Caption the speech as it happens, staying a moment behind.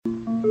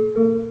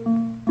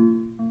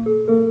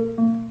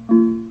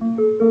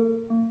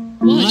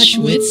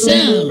with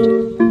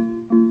Sound.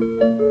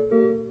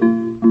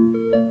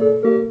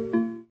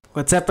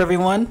 What's up,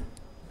 everyone?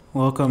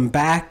 Welcome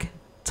back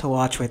to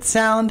Watch with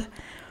Sound.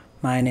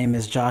 My name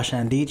is Josh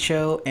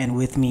Andicho, and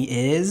with me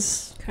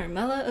is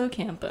Carmela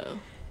Ocampo.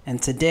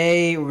 And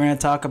today we're going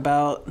to talk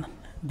about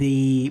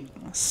the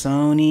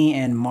Sony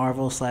and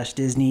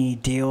Marvel/Disney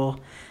deal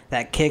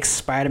that kicks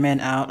Spider-Man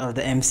out of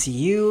the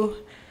MCU.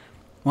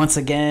 Once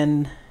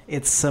again,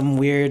 it's some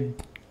weird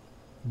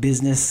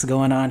business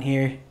going on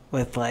here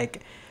with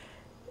like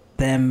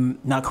them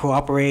not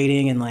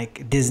cooperating and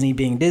like Disney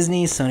being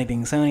Disney, Sony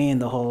being Sony,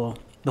 and the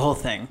whole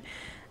thing.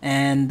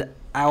 And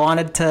I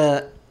wanted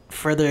to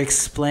further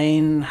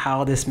explain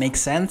how this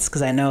makes sense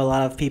because I know a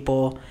lot of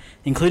people,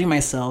 including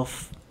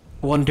myself,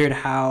 wondered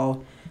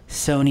how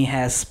Sony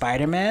has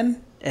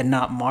Spider-Man and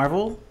not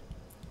Marvel.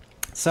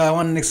 So I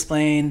wanted to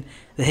explain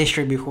the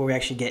history before we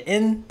actually get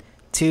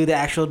into the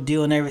actual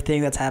deal and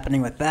everything that's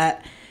happening with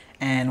that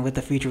and with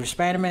the future of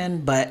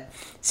Spider-Man. But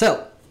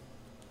so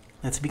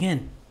let's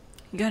begin.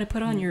 You gotta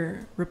put on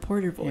your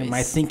reporter voice. Yeah,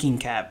 my thinking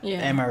cap. Yeah.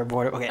 And my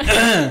reporter. Okay.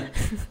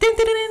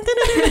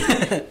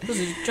 This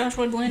is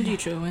Joshua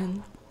Blandicho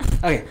and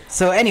Okay,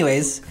 so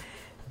anyways,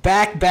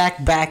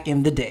 back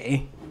in the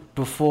day,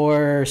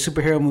 before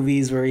superhero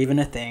movies were even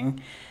a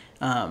thing,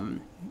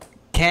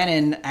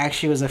 Canon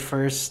actually was the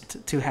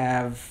first to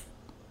have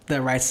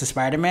the rights to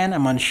Spider-Man.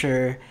 I'm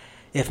unsure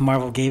if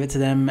Marvel gave it to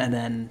them and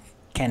then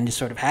Canon just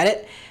sort of had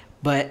it.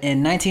 But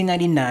in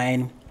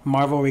 1999,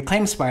 Marvel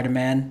reclaimed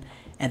Spider-Man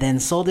and then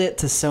sold it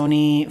to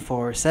Sony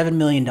for $7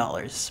 million.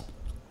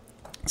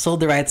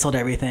 Sold the rights, sold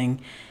everything.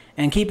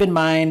 And keep in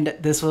mind,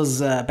 this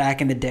was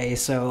back in the day,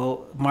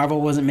 so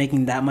Marvel wasn't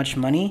making that much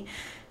money.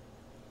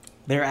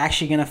 They're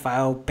actually going to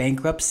file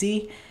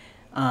bankruptcy,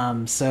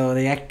 so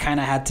they kind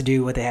of had to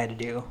do what they had to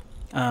do.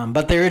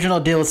 But the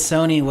original deal with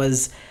Sony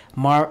was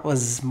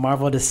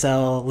Marvel to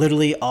sell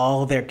literally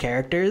all their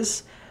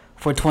characters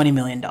for $20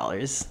 million.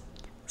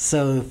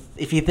 So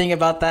if you think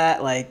about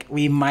that, like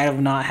we might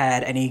have not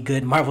had any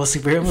good Marvel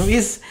superhero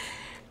movies.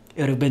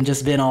 It would have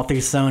been all through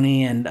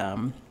Sony,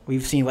 and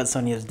we've seen what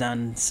Sony has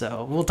done.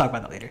 So we'll talk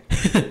about that later.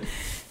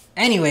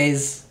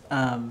 Anyways,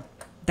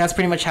 that's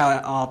pretty much how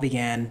it all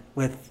began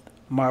with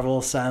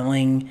Marvel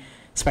selling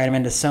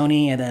Spider-Man to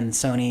Sony, and then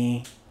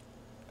Sony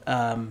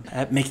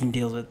making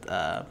deals with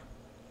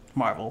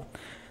Marvel.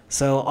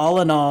 So all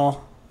in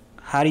all,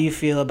 how do you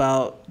feel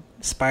about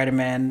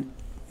Spider-Man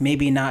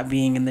maybe not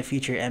being in the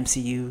future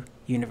MCU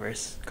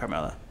universe,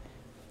 Carmela?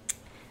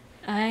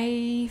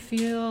 I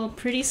feel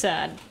pretty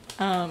sad.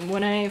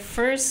 When I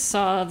first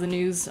saw the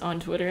news on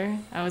Twitter,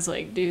 I was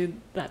like,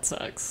 dude, that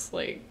sucks.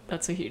 Like,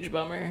 that's a huge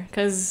bummer.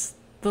 Because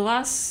the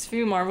last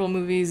few Marvel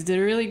movies did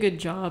a really good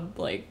job,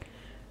 like,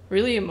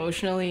 really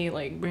emotionally,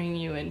 like, bringing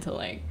you into,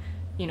 like,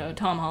 you know,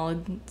 Tom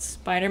Holland's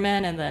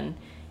Spider-Man, and then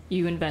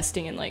you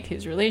investing in, like,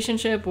 his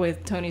relationship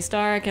with Tony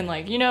Stark. And,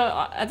 like, you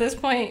know, at this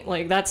point,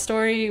 like, that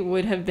story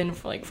would have been,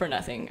 for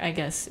nothing, I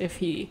guess, if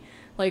he,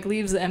 like,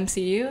 leaves the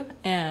MCU.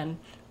 And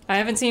I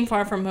haven't seen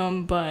Far From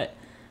Home, but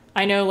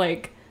I know,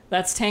 like,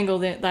 that's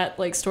tangled in, that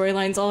like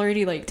storyline's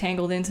already like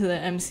tangled into the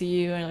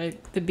MCU and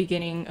like the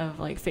beginning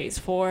of like phase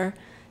 4.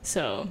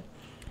 So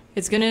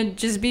it's gonna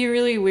just be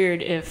really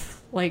weird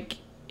if like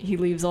he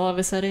leaves all of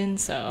a sudden.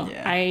 So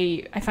yeah.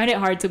 I find it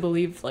hard to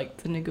believe like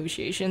the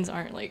negotiations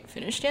aren't like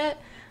finished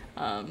yet.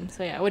 So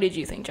yeah, what did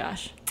you think,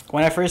 Josh?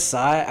 When I first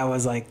saw it, I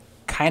was like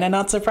kind of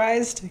not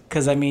surprised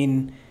because I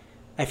mean,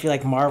 I feel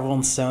like Marvel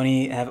and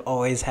Sony have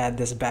always had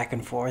this back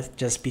and forth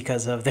just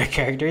because of their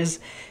characters,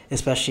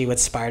 especially with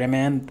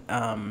Spider-Man.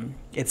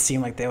 It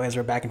seemed like they always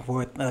were back and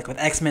forth. Like with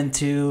X-Men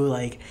 2,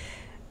 like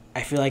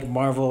I feel like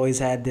Marvel always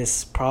had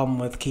this problem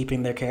with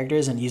keeping their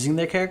characters and using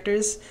their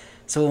characters.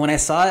 So when I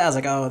saw it, I was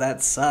like, oh,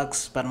 that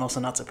sucks, but I'm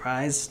also not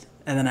surprised.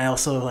 And then I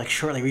also like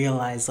shortly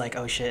realized like,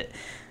 oh shit,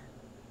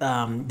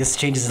 this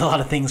changes a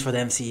lot of things for the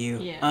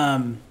MCU.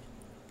 Yeah.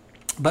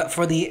 But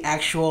for the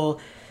actual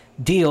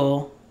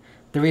deal,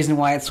 the reason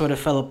why it sort of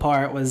fell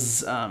apart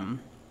was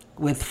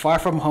with Far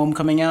From Home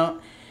coming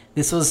out.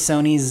 This was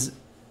Sony's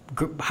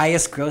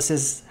highest grossing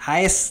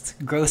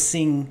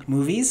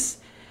movies,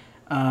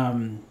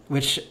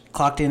 which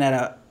clocked in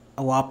at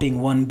a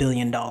whopping $1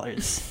 billion.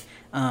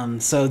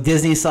 So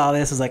Disney saw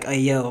this, was like, oh,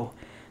 yo,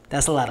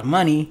 that's a lot of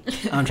money.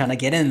 I'm trying to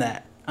get in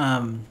that.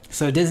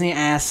 So Disney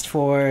asked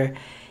for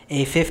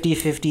a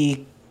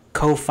 50-50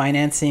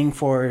 co-financing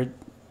for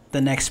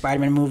the next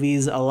Spider-Man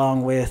movies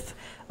along with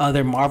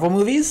other Marvel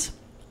movies.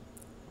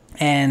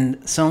 And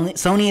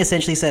Sony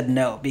essentially said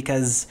no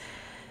because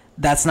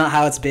that's not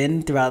how it's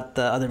been throughout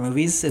the other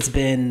movies. It's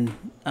been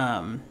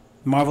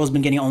Marvel's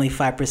been getting only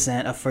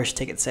 5% of first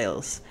ticket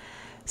sales.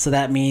 So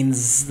that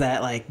means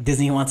that like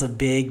Disney wants a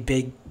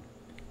big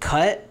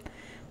cut,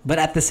 but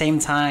at the same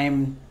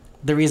time,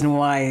 the reason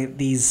why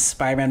these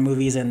Spider-Man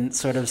movies and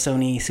sort of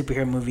Sony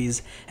superhero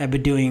movies have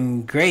been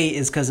doing great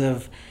is because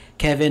of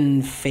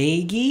Kevin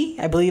Feige.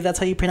 I believe that's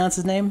how you pronounce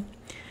his name.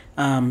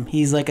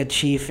 He's like a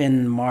chief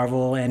in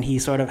Marvel, and he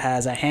sort of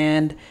has a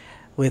hand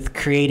with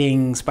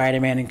creating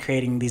Spider-Man and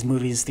creating these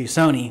movies through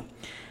Sony.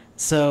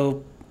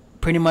 So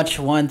pretty much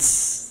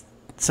once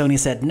Sony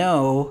said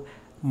no,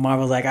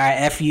 Marvel's like, all right,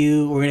 F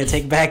you, we're gonna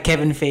take back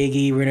Kevin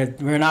Feige,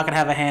 we're not gonna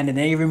have a hand in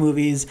any of your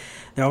movies,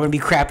 they're all gonna be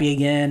crappy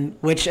again,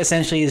 which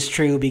essentially is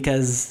true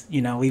because,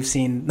 you know, we've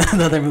seen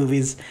the other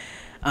movies.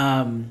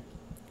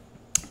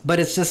 But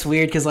it's just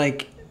weird because,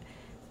 like,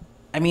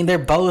 I mean, they're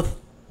both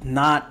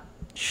not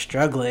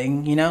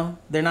struggling, you know?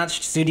 They're not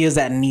studios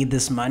that need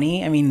this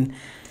money. I mean...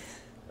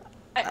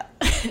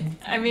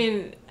 I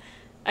mean,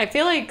 I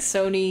feel like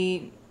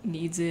Sony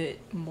needs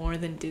it more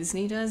than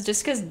Disney does,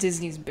 just because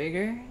Disney's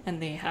bigger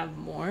and they have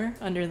more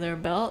under their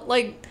belt.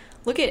 Like,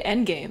 look at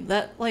Endgame.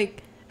 That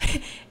like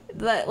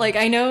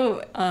I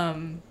know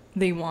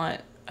they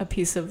want a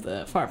piece of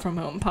the Far From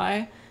Home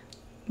pie,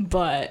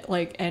 but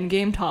like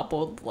Endgame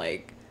toppled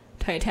like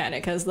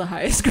Titanic as the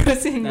highest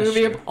grossing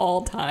movie of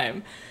all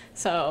time.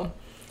 So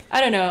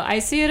I don't know, I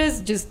see it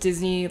as just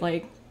Disney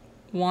like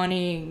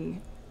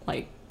wanting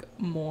like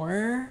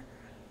more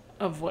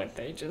of what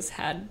they just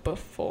had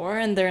before,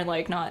 and they're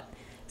like not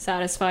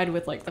satisfied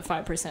with like the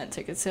 5%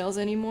 ticket sales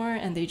anymore,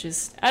 and they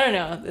just, I don't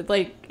know,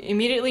 like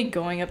immediately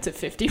going up to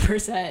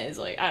 50% is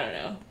like, I don't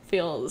know,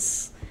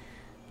 feels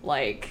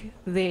like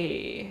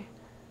they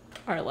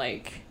are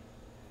like,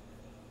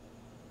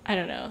 I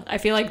don't know, I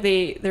feel like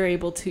they're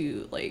able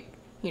to like,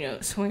 you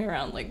know, swing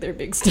around like their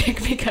big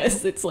stick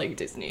because it's like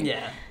Disney.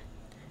 Yeah,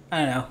 I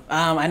don't know.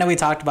 I know we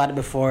talked about it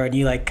before, and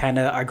you like kind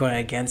of are going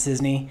against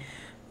Disney,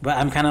 but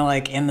I'm kind of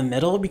like in the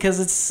middle because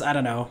it's, I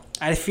don't know.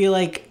 I feel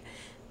like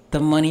the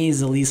money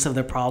is the least of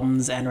their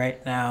problems, and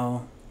right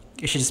now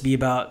it should just be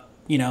about,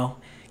 you know,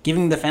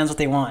 giving the fans what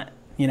they want.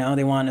 You know,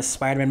 they want a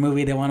Spider-Man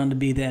movie. They want them to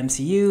be the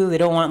MCU. They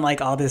don't want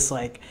like all this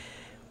like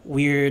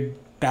weird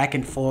back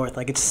and forth.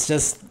 Like, it's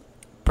just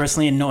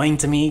personally annoying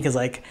to me because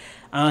like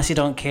I honestly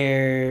don't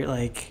care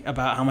like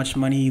about how much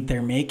money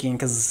they're making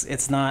because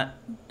it's not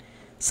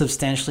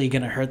substantially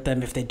gonna hurt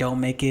them if they don't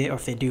make it or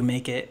if they do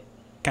make it,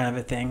 kind of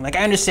a thing. Like,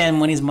 I understand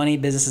money's money,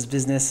 business is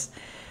business,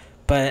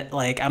 but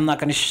like I'm not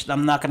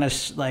gonna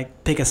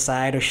like pick a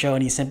side or show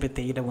any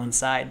sympathy to one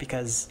side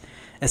because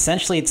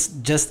essentially it's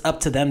just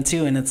up to them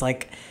too, and it's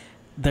like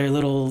their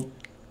little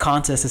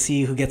contest to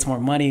see who gets more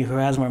money, who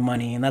has more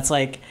money, and that's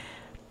like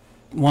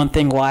one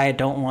thing why I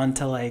don't want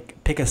to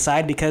like pick a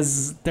side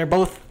because they're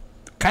both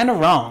kind of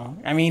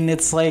wrong. I mean,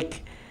 it's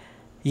like,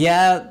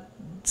 yeah,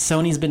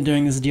 Sony's been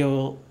doing this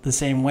deal the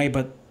same way,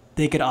 but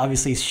they could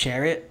obviously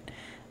share it.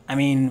 I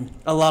mean,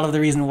 a lot of the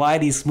reason why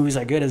these movies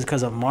are good is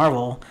because of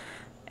Marvel,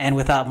 and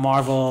without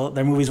Marvel,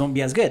 their movies won't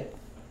be as good.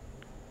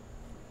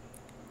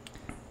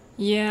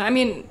 Yeah, I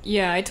mean,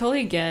 yeah, I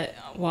totally get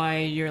why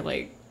you're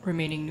like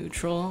remaining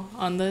neutral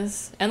on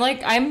this. And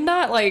like I'm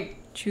not like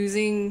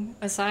choosing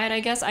a side, I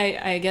guess.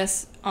 I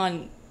guess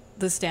on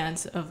the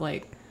stance of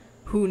like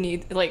who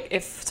need, like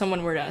if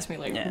someone were to ask me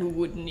like who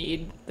would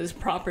need this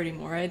property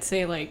more, I'd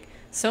say like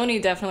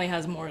Sony definitely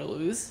has more to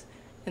lose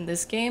in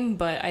this game,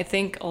 but I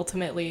think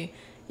ultimately,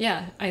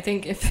 yeah, I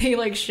think if they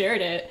like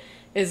shared it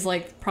is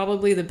like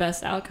probably the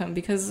best outcome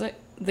because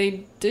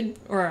they did,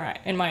 or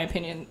in my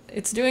opinion,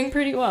 it's doing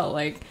pretty well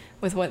like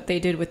with what they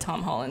did with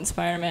Tom Holland's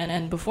Spider-Man,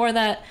 and before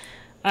that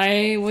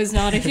I was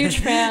not a huge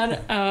fan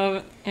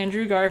of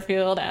Andrew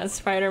Garfield as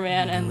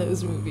Spider-Man and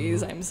those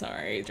movies. I'm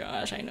sorry,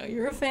 Josh, I know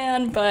you're a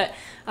fan, but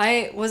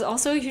I was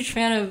also a huge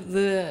fan of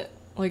the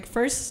like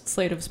first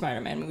slate of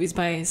Spider-Man movies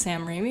by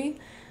Sam Raimi.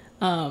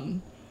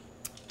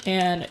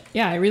 And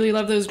yeah, I really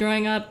loved those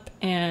growing up,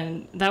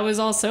 and that was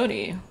all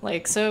Sony.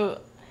 Like,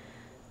 so,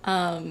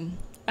 I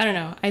don't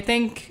know. I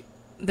think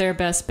their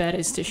best bet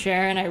is to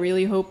share, and I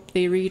really hope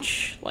they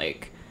reach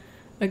like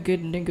a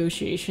good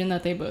negotiation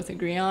that they both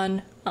agree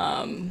on.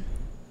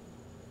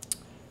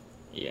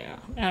 Yeah,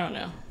 I don't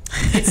know.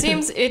 It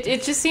seems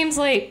it just seems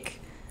like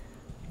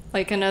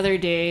another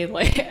day,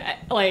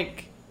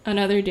 like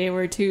another day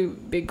where two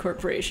big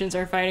corporations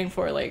are fighting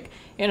for like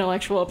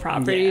intellectual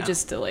property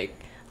just to like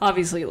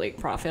obviously like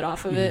profit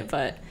off of it.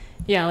 But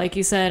yeah, like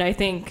you said, I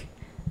think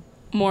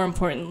more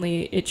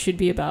importantly it should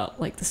be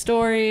about like the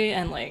story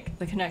and like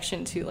the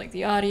connection to like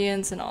the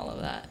audience and all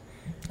of that.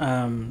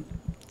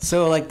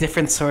 So like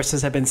different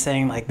sources have been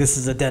saying like this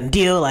is a done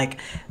deal, like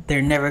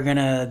they're never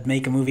gonna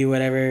make a movie,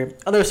 whatever.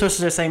 Other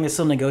sources are saying they're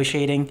still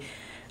negotiating.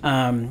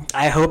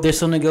 I hope they're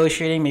still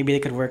negotiating. Maybe they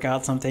could work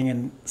out something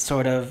and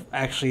sort of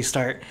actually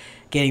start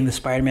getting the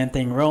Spider-Man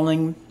thing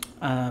rolling.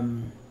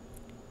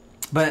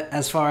 But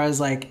as far as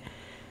like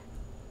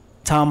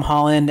Tom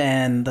Holland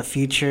and the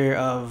future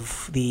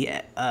of the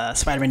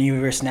Spider-Man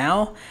universe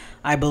now,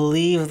 I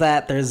believe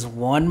that there's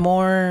one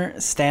more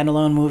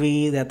standalone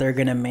movie that they're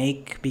gonna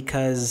make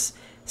because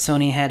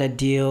Sony had a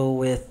deal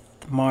with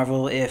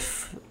Marvel.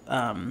 If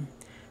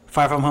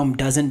Far From Home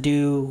doesn't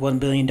do $1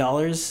 billion,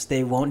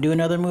 they won't do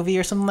another movie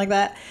or something like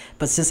that.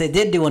 But since they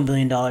did do $1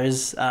 billion,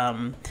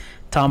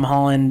 Tom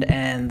Holland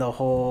and the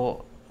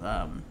whole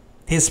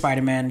his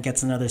Spider-Man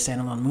gets another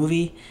standalone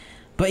movie.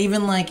 But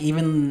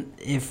even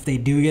if they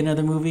do get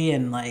another movie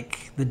and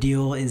like the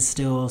deal is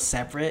still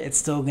separate, it's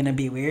still gonna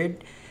be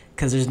weird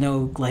because there's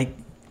no like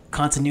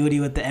continuity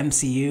with the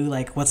MCU.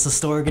 Like, what's the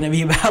story gonna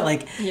be about?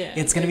 Like, Yeah,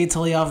 it's gonna be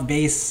totally off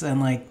base, and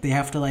like they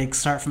have to like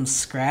start from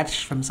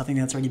scratch from something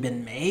that's already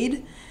been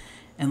made,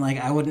 and like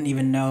I wouldn't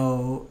even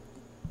know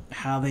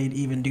how they'd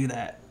even do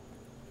that.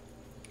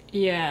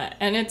 yeah,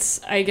 and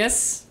it's, I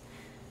guess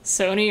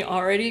Sony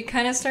already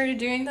kind of started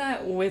doing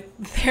that with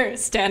their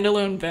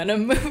standalone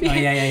Venom movie. Oh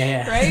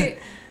yeah. Right?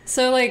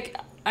 So, like,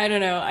 I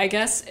don't know. I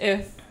guess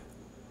if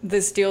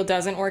this deal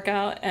doesn't work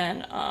out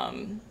and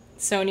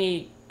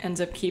Sony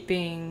ends up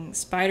keeping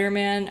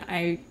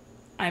Spider-Man,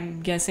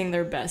 I'm guessing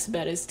their best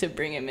bet is to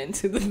bring him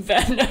into the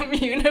Venom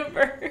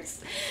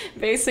universe,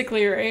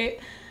 basically, right?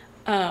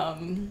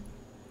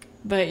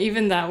 But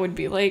even that would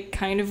be, like,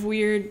 kind of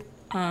weird.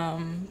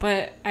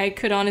 But I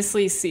could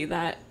honestly see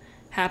that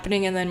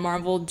happening, and then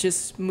Marvel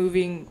just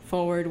moving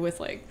forward with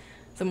like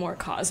the more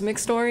cosmic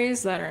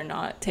stories that are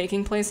not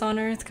taking place on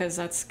Earth, because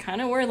that's kind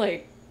of where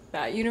like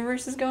that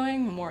universe is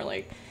going, more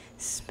like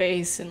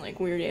space and like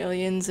weird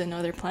aliens and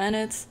other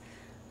planets.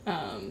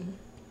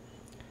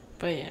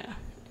 But yeah,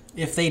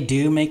 If they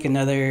do make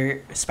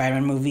another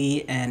Spider-Man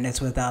movie and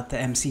it's without the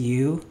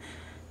MCU,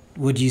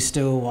 would you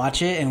still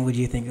watch it, and would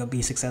you think it'll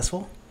be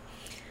successful?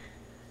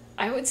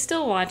 I would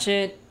still watch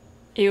it.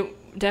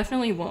 It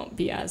definitely won't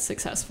be as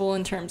successful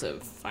in terms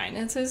of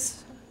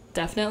finances.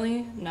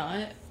 Definitely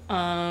not.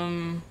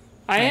 I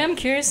am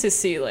curious to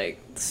see, like,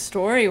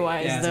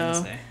 story-wise,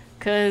 though,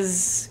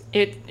 because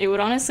it would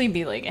honestly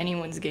be, like,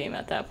 anyone's game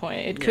at that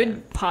point. It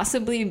could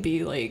possibly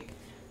be, like,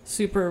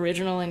 super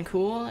original and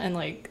cool, and,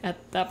 like,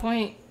 at that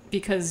point,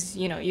 because,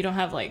 you know, you don't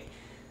have, like,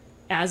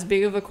 as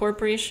big of a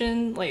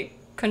corporation, like,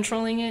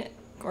 controlling it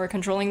or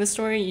controlling the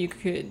story, you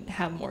could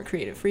have more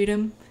creative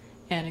freedom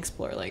and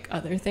explore like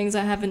other things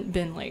that haven't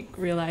been like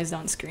realized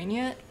on screen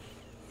yet.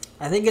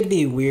 I think it'd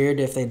be weird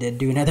if they did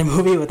do another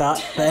movie without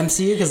the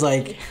MCU, because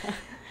like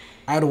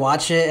I'd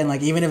watch it, and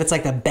like even if it's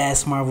like the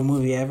best Marvel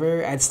movie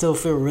ever, I'd still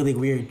feel really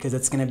weird because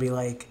it's gonna be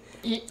like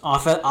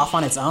off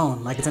on its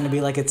own. Like it's gonna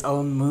be like its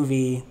own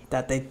movie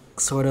that they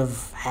sort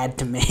of had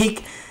to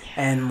make,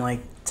 and like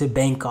to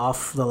bank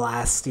off the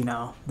last, you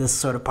know, this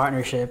sort of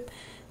partnership.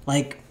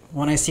 Like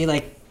when I see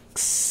like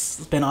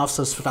spin-offs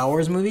of Star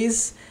Wars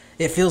movies,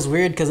 it feels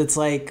weird because it's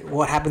like,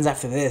 what happens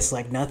after this?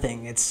 Like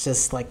nothing. It's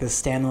just like this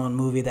standalone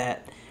movie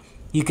that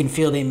you can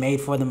feel they made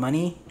for the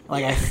money.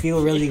 Like I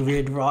feel really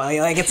weird.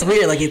 Like it's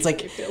weird. Like it's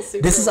like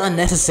this is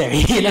unnecessary.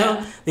 You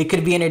know, it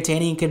could be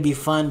entertaining, it could be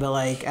fun, but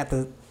like at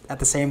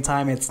the same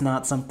time, it's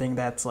not something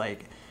that's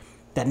like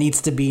that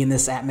needs to be in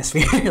this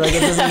atmosphere. Like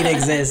it doesn't need to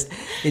exist.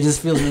 It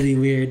just feels really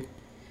weird.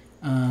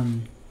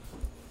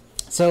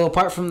 So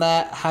apart from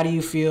that, how do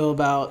you feel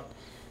about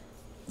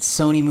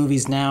Sony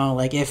movies now?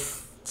 Like if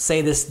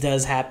say this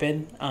does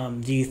happen,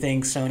 do you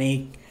think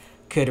Sony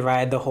could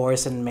ride the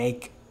horse and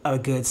make a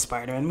good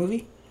Spider-Man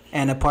movie?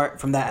 And apart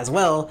from that as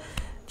well,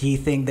 do you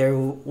think there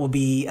will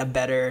be a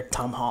better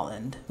Tom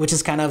Holland? Which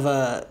is kind of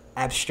a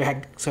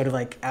abstract, sort of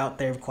like out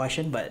there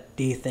question, but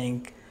do you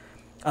think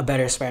a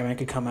better Spider-Man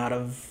could come out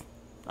of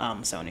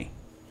Sony?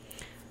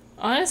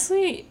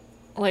 Honestly,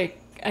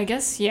 like, I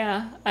guess,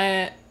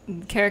 yeah.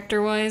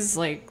 Character-wise,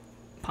 like,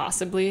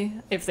 possibly,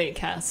 if they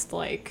cast,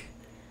 like,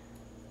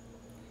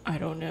 I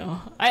don't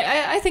know.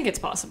 I think it's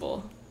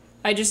possible.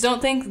 I just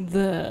don't think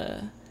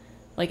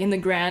like in the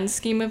grand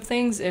scheme of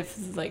things,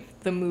 if like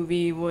the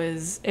movie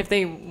was, if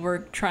they were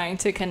trying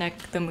to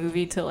connect the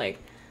movie to like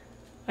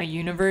a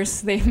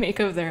universe they make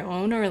of their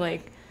own, or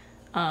like,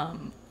 or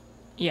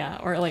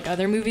like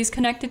other movies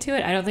connected to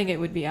it, I don't think it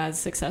would be as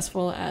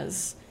successful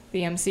as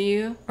the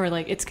MCU or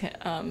like its,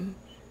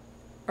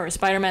 or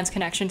Spider-Man's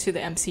connection to the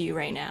MCU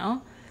right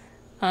now.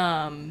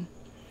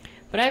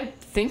 But I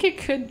think it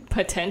could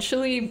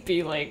potentially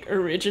be, like,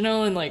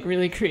 original and, like,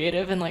 really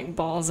creative and, like,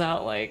 balls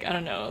out, like, I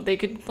don't know. They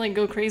could, like,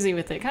 go crazy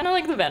with it. Kind of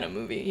like the Venom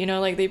movie, you know?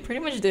 Like, they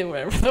pretty much did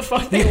whatever the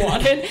fuck they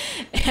wanted.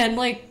 And,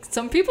 like,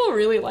 some people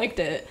really liked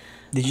it.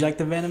 Did you like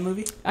the Venom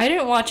movie? I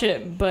didn't watch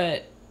it,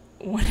 but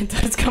when it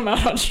does come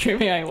out on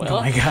streaming, I will. Oh,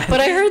 my God. But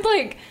I heard,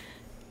 like,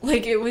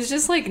 it was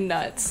just, like,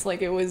 nuts.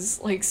 Like, it was,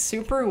 like,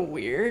 super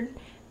weird.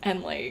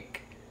 And,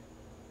 like,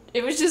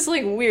 it was just,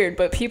 like, weird,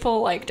 but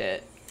people liked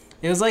it.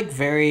 It was like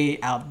very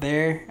out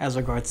there as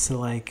regards to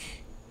like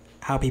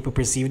how people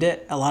perceived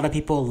it. A lot of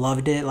people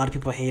loved it. A lot of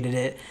people hated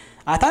it.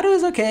 I thought it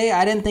was okay.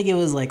 I didn't think it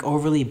was like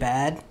overly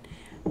bad.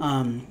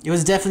 It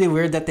was definitely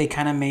weird that they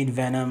kind of made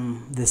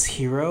Venom this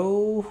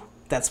hero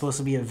that's supposed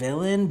to be a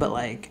villain, but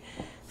like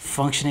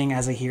functioning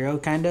as a hero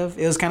kind of.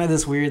 It was kind of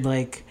this weird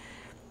like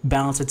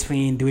balance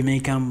between do we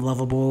make him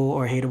lovable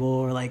or hateable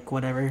or like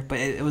whatever. But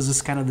it was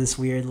just kind of this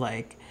weird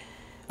like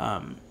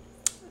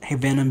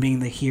Venom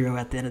being the hero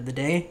at the end of the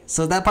day.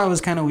 So that part was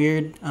kind of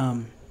weird.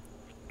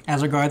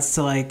 As regards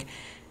to like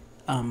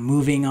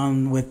moving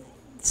on with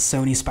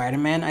Sony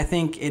Spider-Man, I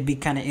think it'd be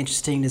kind of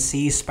interesting to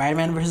see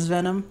Spider-Man versus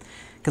Venom,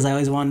 because I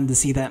always wanted to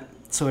see that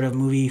sort of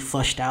movie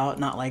flushed out,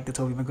 not like the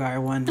Tobey Maguire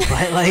one,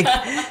 but like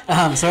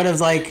sort of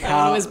like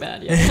how it was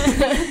bad,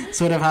 yeah.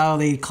 sort of how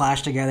they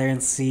clash together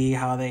and see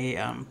how they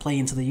play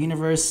into the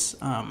universe.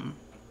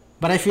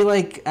 But I feel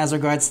like as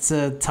regards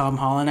to Tom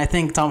Holland, I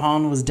think Tom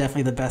Holland was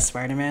definitely the best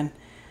Spider-Man.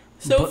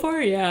 So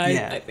far,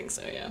 yeah, I think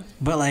so, yeah.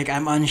 But, like,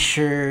 I'm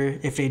unsure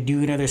if they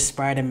do another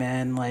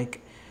Spider-Man,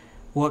 like,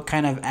 what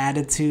kind of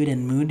attitude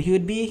and mood he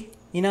would be,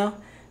 you know?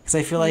 Because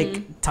I feel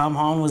like Tom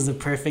Holland was the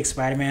perfect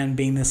Spider-Man,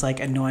 being this, like,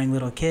 annoying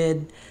little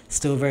kid,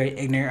 still very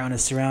ignorant on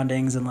his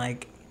surroundings and,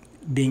 like,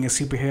 being a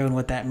superhero and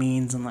what that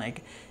means and,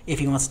 like, if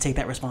he wants to take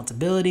that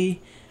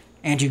responsibility.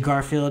 Andrew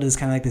Garfield is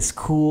kind of like this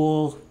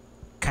cool,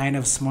 kind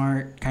of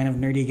smart, kind of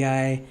nerdy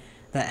guy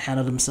that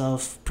handled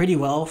himself pretty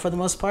well for the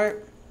most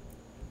part.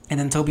 And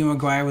then Tobey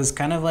Maguire was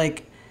kind of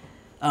like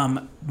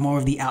more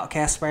of the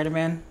outcast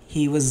Spider-Man.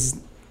 He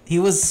was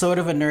sort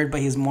of a nerd,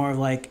 but he's more of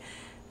like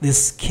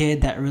this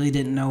kid that really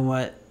didn't know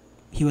what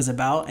he was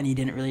about, and he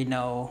didn't really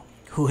know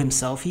who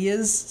himself he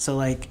is. So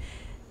like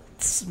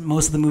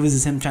most of the movies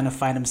is him trying to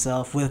find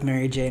himself with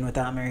Mary Jane,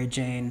 without Mary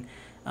Jane,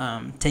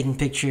 taking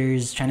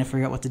pictures, trying to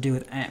figure out what to do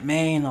with Aunt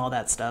May and all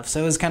that stuff.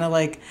 So it was kind of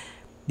like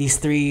these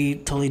three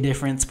totally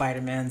different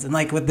Spider-Mans. And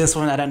like with this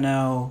one, I don't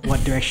know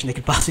what direction they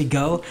could possibly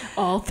go.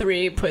 All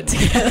three put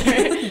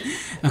together.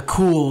 A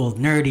cool,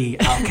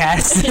 nerdy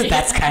outcast.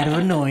 That's kind of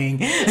annoying.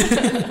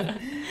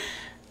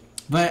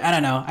 But I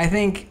don't know. I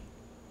think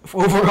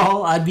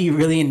overall, I'd be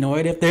really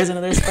annoyed if there's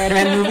another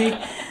Spider-Man movie.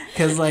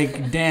 Because,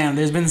 like, damn,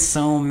 there's been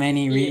so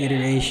many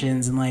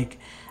reiterations. And, like,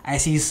 I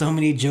see so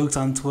many jokes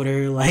on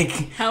Twitter.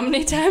 Like, how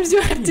many times do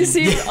I have to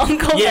see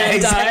Uncle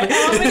Ben die?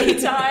 How many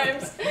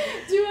times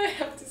do I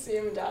have to see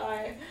him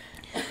die?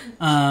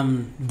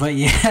 But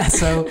yeah,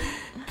 so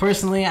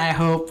personally, I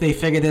hope they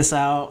figure this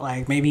out.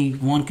 Like, maybe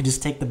one could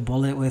just take the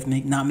bullet with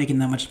not making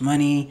that much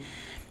money.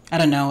 I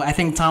don't know. I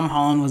think Tom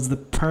Holland was the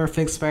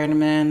perfect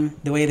Spider-Man.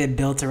 The way they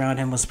built around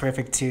him was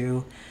perfect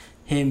too.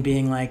 Him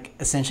being like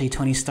essentially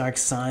Tony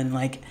Stark's son.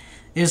 Like,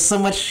 there's so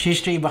much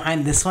history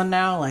behind this one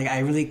now. Like, I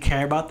really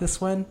care about this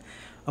one.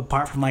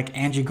 Apart from like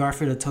Andrew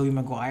Garfield or Tobey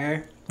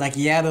Maguire. Like,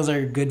 yeah, those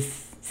are good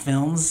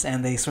films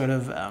and they sort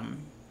of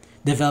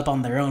develop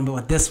on their own. But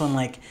with this one,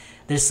 like,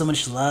 there's so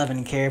much love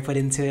and care put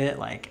into it.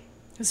 Like,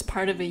 it's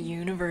part of a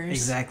universe.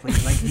 Exactly.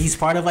 Like, he's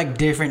part of like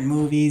different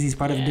movies. He's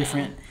part of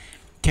different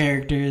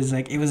characters.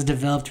 Like, it was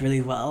developed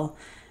really well.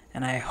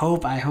 And I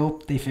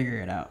hope they figure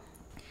it out.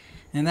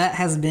 And that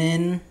has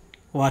been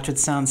Watch What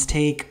Sound's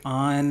take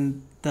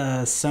on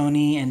the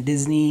Sony and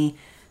Disney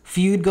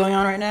feud going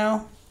on right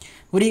now.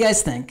 What do you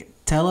guys think?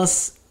 Tell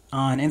us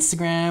on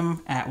Instagram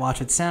at Watch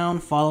What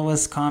Sound. Follow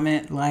us,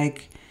 comment,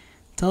 like.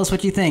 Tell us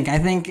what you think. I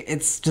think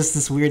it's just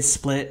this weird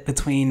split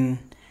between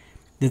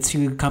the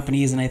two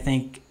companies, and I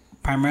think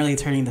primarily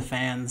it's hurting the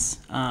fans.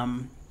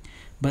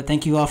 But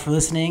thank you all for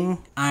listening.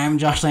 I'm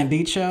Josh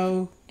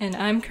Lambicho. And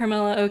I'm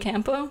Carmela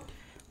Ocampo.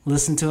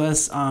 Listen to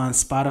us on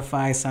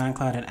Spotify,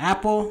 SoundCloud, and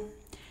Apple.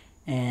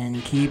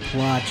 And keep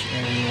watch,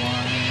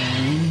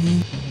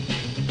 everyone.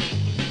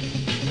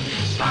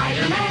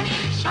 Spider-Man,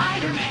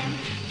 Spider-Man.